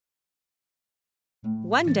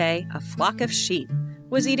One day, a flock of sheep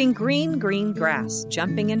was eating green grass,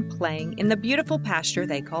 jumping and playing in the beautiful pasture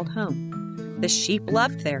they called home. The sheep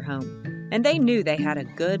loved their home, and they knew they had a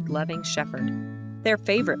good, loving shepherd. Their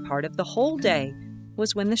favorite part of the whole day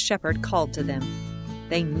was when the shepherd called to them.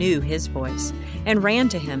 They knew his voice and ran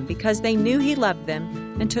to him because they knew he loved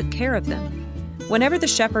them and took care of them. Whenever the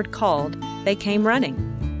shepherd called, they came running.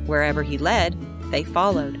 Wherever he led, they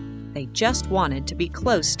followed. They just wanted to be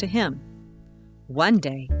close to him. One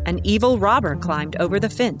day, an evil robber climbed over the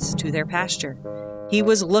fence to their pasture. He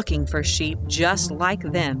was looking for sheep just like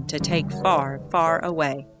them to take far, far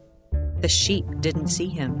away. The sheep didn't see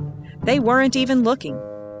him. They weren't even looking.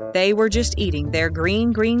 They were just eating their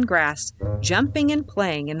green grass, jumping and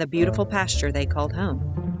playing in the beautiful pasture they called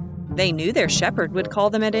home. They knew their shepherd would call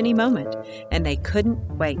them at any moment, and they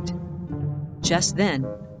couldn't wait. Just then,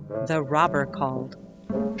 the robber called.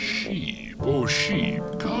 "Sheep, oh sheep,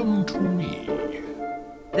 come to me."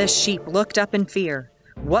 The sheep looked up in fear.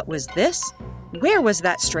 What was this? Where was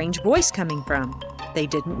that strange voice coming from? They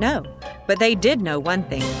didn't know, but they did know one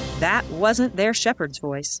thing. That wasn't their shepherd's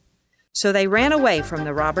voice. So they ran away from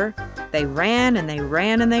the robber. They ran and they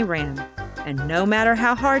ran and they ran. And no matter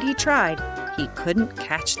how hard he tried, he couldn't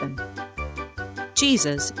catch them.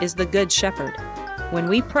 Jesus is the Good Shepherd. When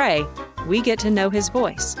we pray, we get to know his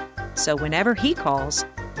voice. So whenever he calls,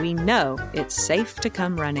 we know it's safe to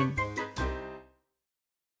come running.